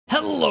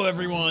Hello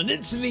everyone,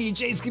 it's me,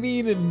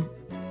 JayskiBean, and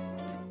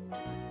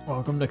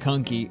welcome to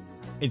Kunky.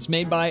 It's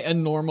made by a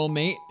normal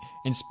mate,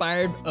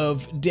 inspired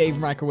of Dave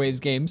Microwave's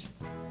games,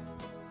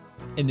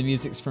 and the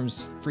music's from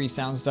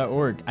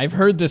freesounds.org. I've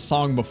heard this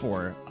song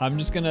before. I'm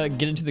just gonna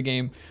get into the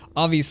game.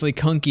 Obviously,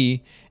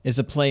 Kunky is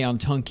a play on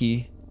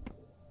Tunky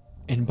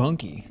and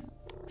BUNKY.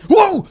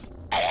 Whoa!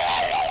 I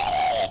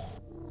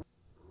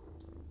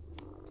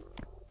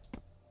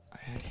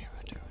didn't even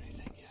do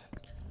anything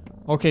yet.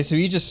 Okay, so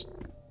he's just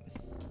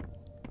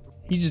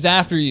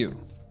after you.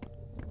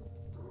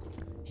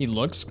 He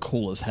looks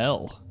cool as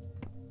hell,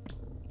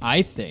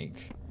 I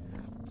think.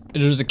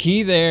 There's a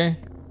key there.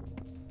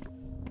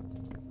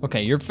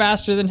 Okay, you're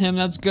faster than him,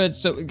 that's good.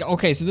 So,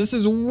 okay, so this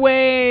is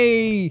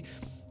way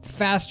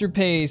faster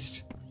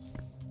paced.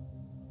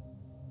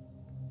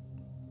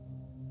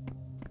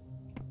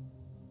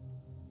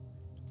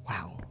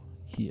 Wow,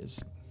 he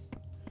is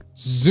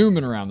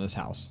zooming around this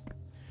house.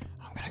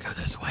 I'm gonna go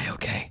this way,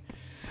 okay?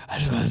 I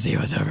just wanna see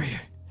what's over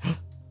here.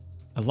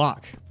 A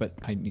lock, but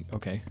I need,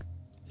 okay.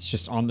 It's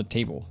just on the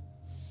table.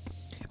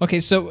 Okay,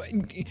 so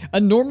a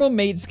normal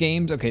mate's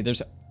games, okay,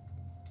 there's,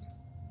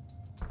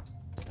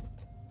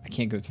 I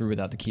can't go through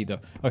without the key though.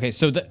 Okay,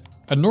 so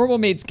a normal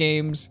mate's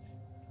games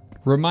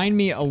remind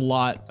me a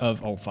lot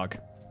of, oh fuck.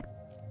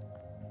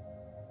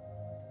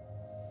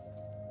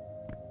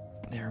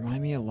 They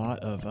remind me a lot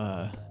of,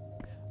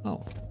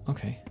 oh,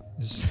 okay.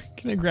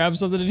 Can I grab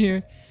something in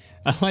here?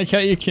 I like how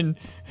you can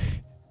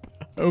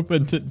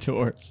open the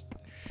doors.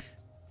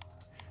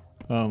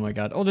 Oh my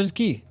god. Oh, there's a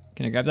key.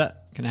 Can I grab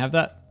that? Can I have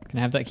that? Can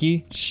I have that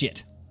key?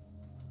 Shit.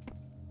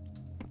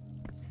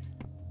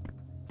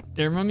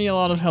 They remind me a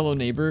lot of Hello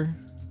Neighbor.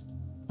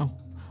 Oh.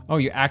 Oh,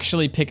 you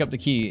actually pick up the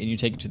key and you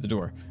take it to the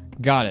door.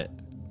 Got it.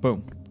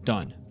 Boom.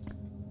 Done.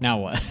 Now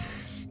what?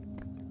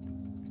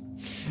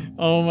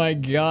 Oh my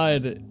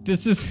god.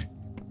 This is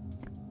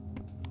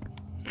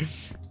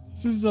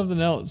something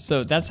else.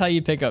 So that's how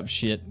you pick up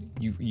shit.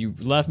 You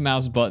left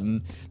mouse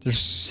button. There's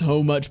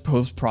so much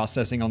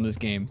post-processing on this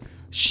game.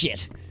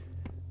 Shit.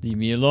 Leave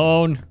me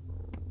alone.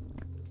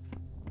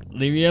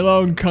 Leave me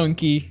alone,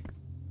 Kunky.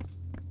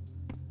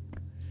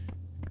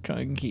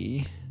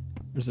 Kunky.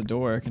 There's a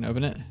door. Can I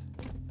open it?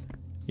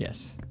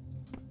 Yes.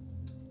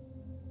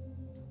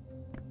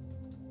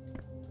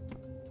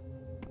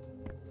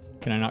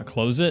 Can I not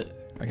close it?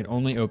 I can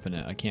only open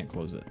it. I can't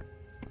close it.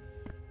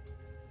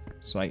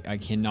 So I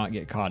cannot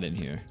get caught in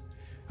here.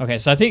 Okay,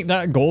 so I think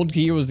that gold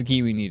key was the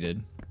key we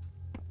needed.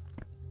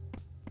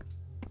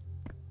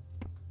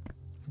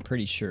 I'm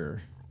pretty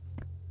sure.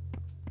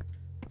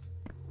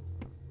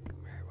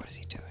 What is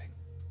he doing?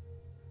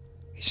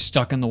 He's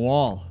stuck in the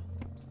wall.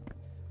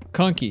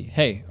 Kunky,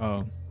 hey,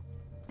 oh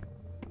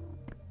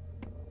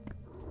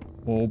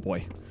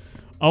boy.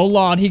 Oh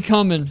lord, he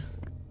coming.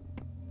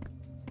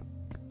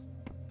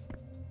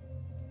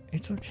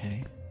 It's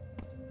okay.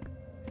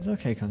 It's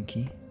okay,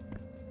 Kunky.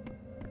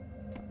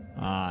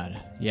 Odd.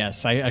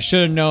 Yes, I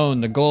should have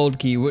known the gold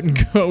key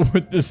wouldn't go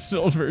with the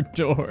silver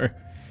door.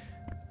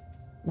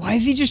 Why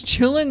is he just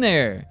chilling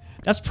there?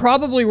 That's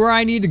probably where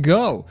I need to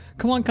go.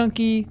 Come on,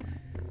 Kunky.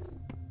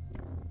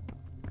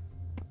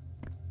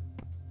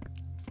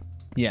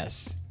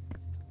 Yes.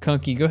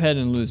 Kunky, go ahead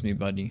and lose me,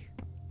 buddy.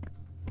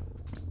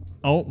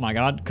 Oh my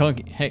god,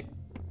 Kunky, hey.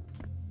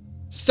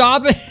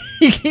 Stop it!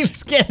 He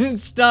keeps getting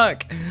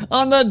stuck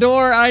on the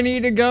door I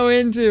need to go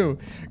into.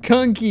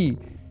 Kunky,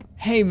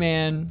 hey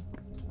man.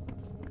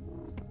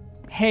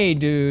 Hey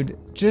dude,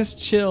 just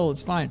chill,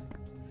 it's fine.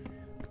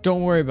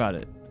 Don't worry about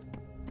it.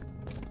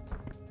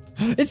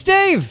 It's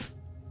Dave!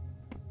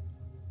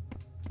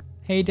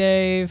 Hey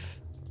Dave.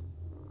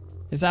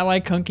 Is that why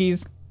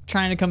Kunky's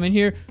trying to come in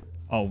here?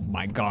 Oh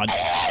my god.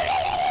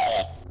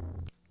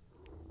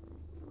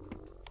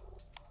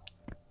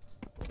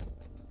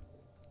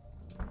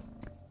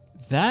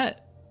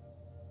 That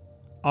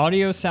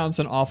audio sounds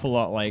an awful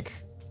lot like...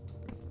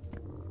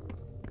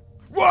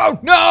 Whoa,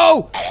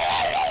 no!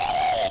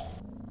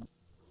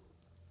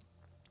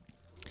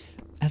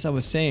 As I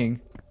was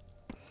saying,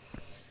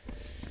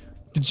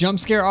 the jump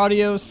scare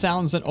audio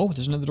sounds oh,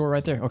 there's another door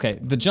right there. Okay,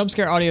 the jump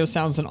scare audio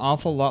sounds an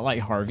awful lot like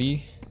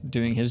Harvey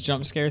doing his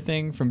jump scare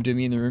thing from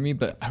Doomy and the Roomie,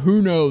 but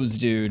who knows,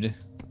 dude?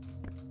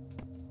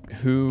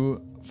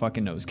 Who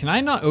fucking knows? Can I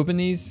not open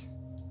these?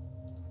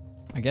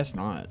 I guess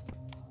not.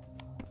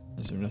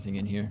 Is there nothing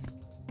in here?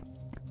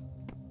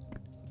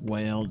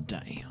 Well,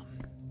 damn.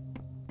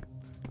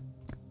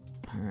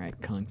 Alright,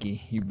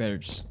 Kunky, you better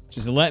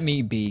just let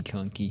me be,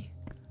 Kunky.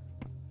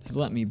 Just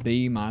let me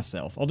be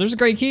myself. Oh, there's a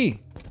great key.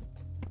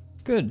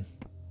 Good.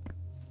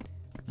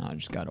 Now I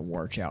just gotta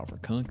watch out for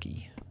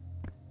Kunky,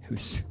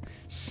 who's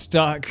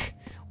stuck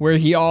where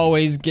he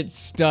always gets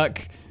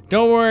stuck.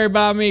 Don't worry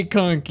about me,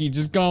 Kunky.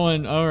 Just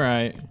going. All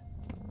right.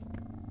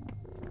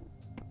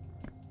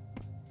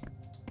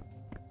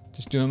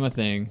 Just doing my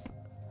thing.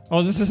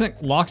 Oh, this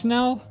isn't locked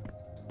now?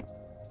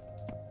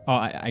 Oh,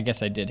 I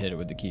guess I did hit it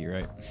with the key,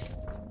 right?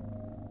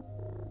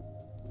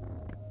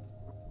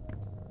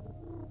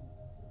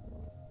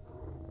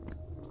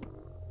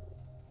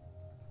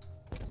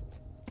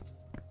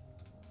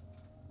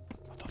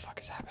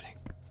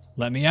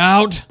 Let me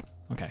out.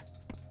 Okay.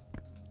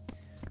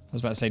 I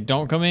was about to say,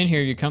 don't come in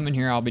here. You come in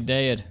here, I'll be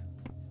dead.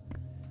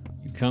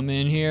 You come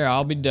in here,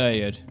 I'll be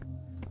dead.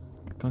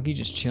 Kunky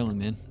just chilling,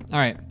 man. All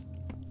right.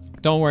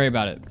 Don't worry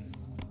about it.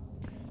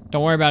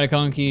 Don't worry about it,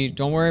 Kunky.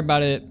 Don't worry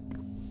about it.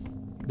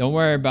 Don't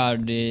worry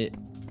about it.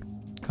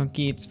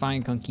 Kunky, it's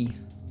fine, Kunky.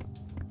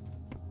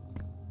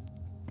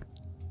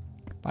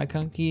 Bye,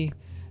 Kunky.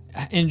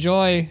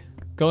 Enjoy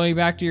going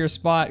back to your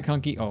spot,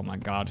 Kunky. Oh my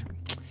god.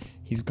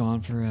 He's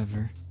gone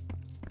forever.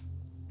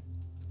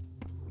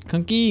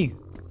 Kunky.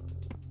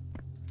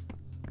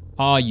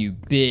 Aw, you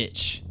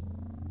bitch.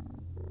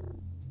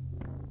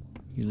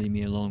 You leave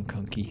me alone,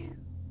 Kunky.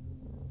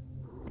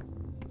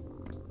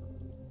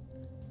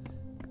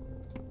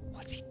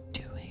 What's he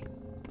doing?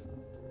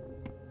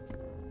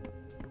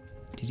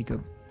 Did he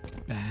go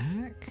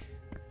back?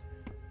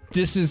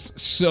 This is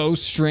so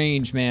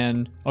strange,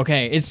 man.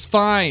 Okay, it's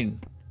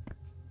fine.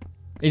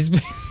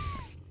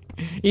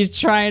 He's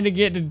trying to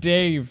get to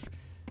Dave.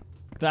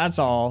 That's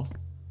all.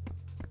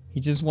 He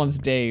just wants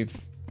Dave.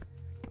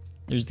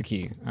 There's the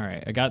key. All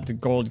right, I got the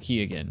gold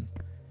key again.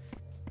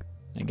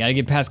 I gotta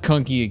get past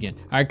Kunky again.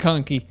 All right,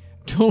 Kunky.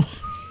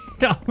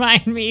 Don't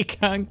mind me,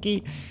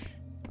 Kunky.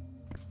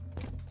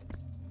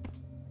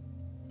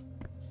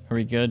 Are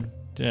we good?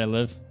 Did I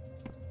live?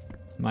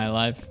 Am I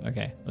alive?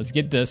 Okay, let's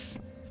get this.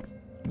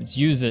 Let's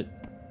use it.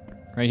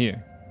 Right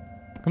here.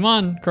 Come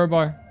on,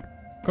 crowbar.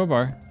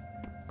 Crowbar.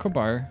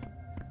 Crowbar.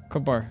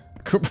 Crowbar.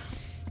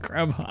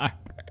 Crowbar.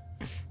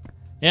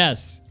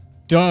 Yes.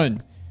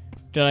 Done.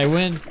 Did I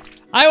win?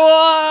 I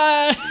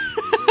won!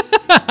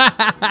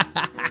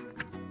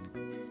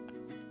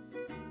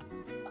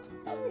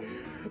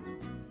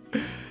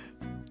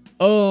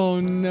 Oh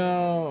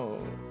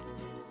no.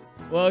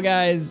 Well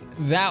guys,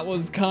 that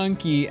was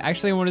Kunky.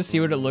 Actually, I want to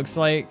see what it looks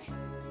like.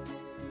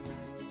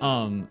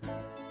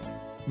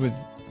 With...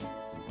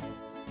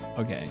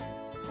 Okay.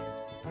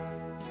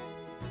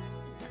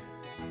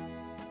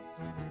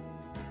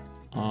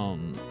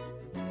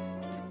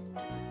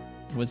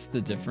 What's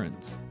the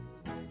difference?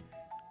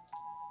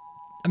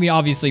 I mean,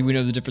 obviously we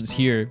know the difference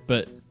here,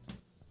 but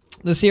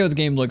let's see how the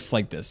game looks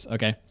like this,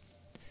 okay?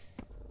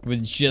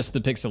 With just the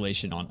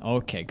pixelation on.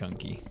 Okay,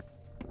 Kunky.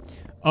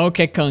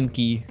 Okay,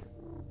 Kunky.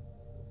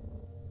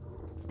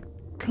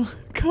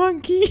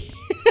 Kunky.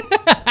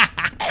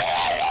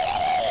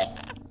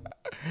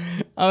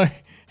 Oh,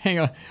 hang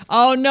on.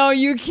 Oh no,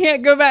 you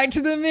can't go back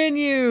to the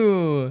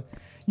menu.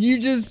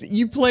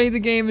 You play the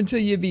game until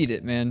you beat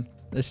it, man.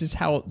 That's just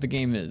how the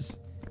game is.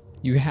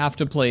 You have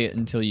to play it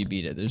until you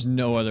beat it. There's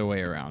no other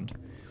way around.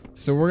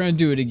 So we're gonna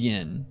do it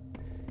again.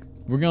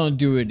 We're gonna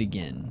do it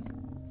again.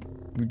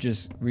 We're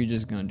just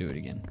gonna do it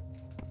again.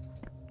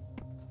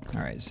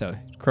 All right, so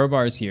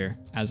crowbar's here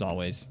as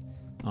always.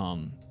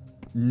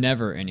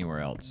 Never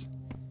anywhere else.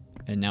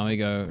 And now we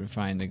go to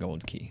find the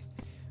gold key,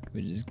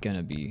 which is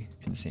gonna be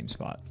in the same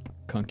spot.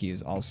 Kunky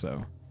is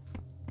also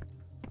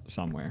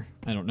somewhere.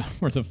 I don't know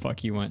where the fuck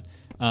he went.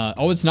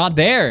 Oh, it's not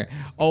there.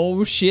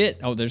 Oh shit.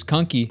 Oh, there's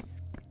Kunky.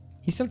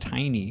 He's so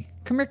tiny.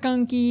 Come here,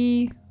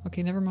 Kunky.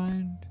 Okay, never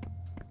mind.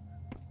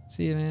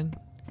 See you, man.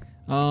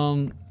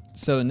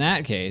 So in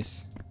that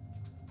case,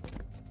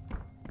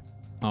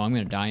 oh, I'm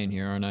gonna die in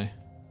here, aren't I?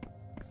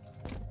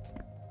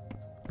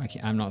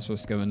 I'm not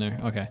supposed to go in there.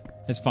 Okay,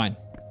 it's fine.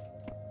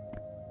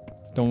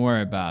 Don't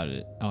worry about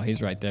it. Oh,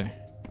 he's right there.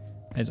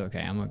 It's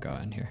okay. I'm gonna go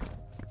in here.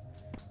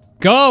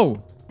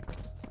 Go!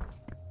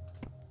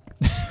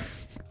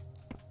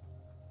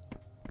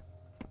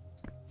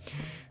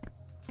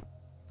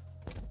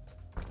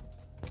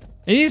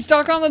 Is he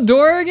stuck on the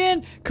door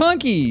again?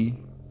 Kunky!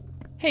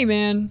 Hey,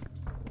 man.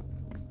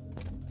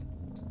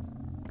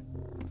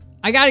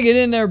 I gotta get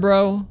in there,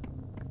 bro.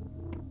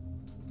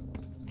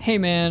 Hey,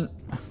 man.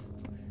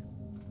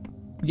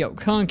 Yo,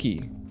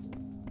 Kunky.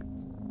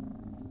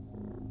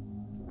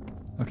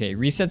 Okay,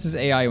 resets his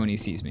AI when he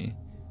sees me.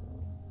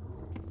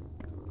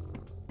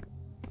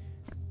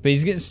 But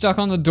he's getting stuck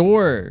on the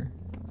door.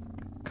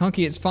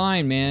 Kunky, it's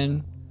fine,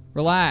 man.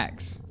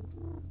 Relax.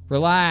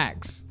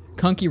 Relax.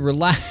 Kunky,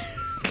 relax.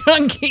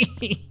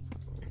 Kunky!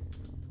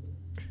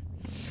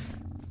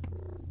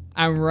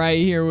 I'm right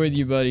here with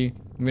you, buddy.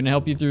 I'm gonna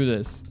help you through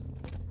this.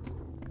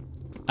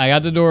 I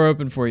got the door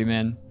open for you,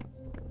 man.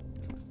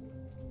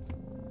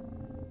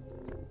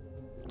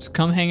 Just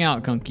come hang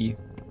out, Kunky.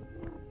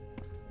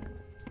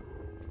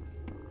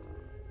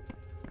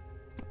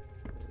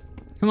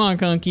 Come on,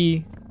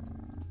 Kunky.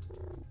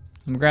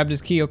 I'm gonna grab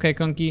this key, okay,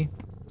 Kunky?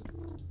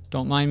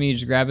 Don't mind me,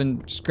 just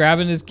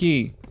grabbing his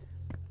key.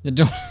 The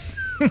door.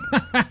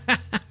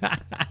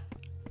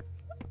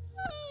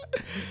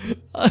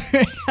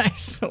 I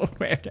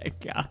swear to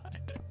God.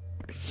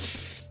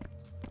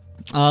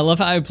 I love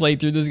how I played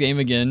through this game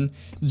again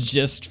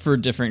just for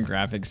different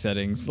graphic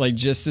settings, like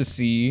just to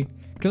see,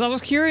 because I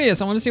was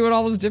curious. I want to see what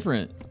all was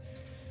different.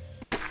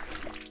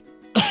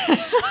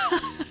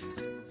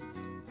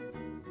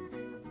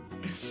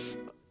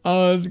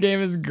 Oh, this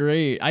game is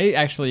great. I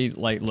actually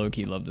like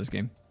low-key love this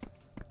game.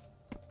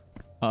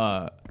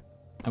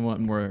 I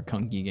want more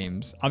Kunky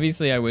games.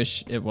 Obviously, I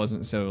wish it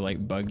wasn't so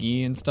like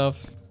buggy and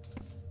stuff.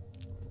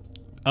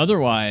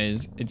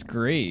 Otherwise, it's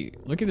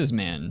great. Look at this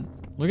man.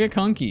 Look at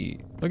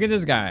Kunky. Look at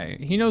this guy.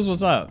 He knows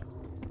what's up.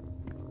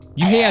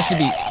 He has to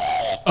be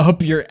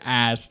up your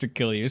ass to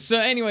kill you. So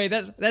anyway,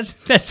 that's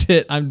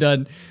it. I'm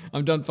done.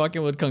 I'm done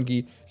fucking with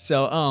Kunky.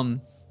 So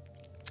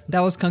that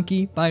was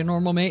Kunky by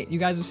Normal Mate. You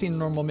guys have seen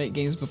Normal Mate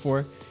games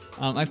before.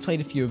 I've played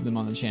a few of them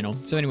on the channel.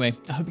 So anyway,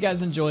 I hope you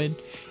guys enjoyed.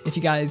 If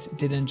you guys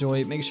did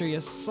enjoy, make sure you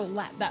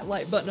slap that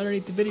like button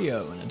underneath the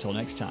video. And until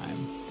next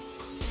time,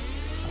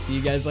 I'll see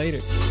you guys later.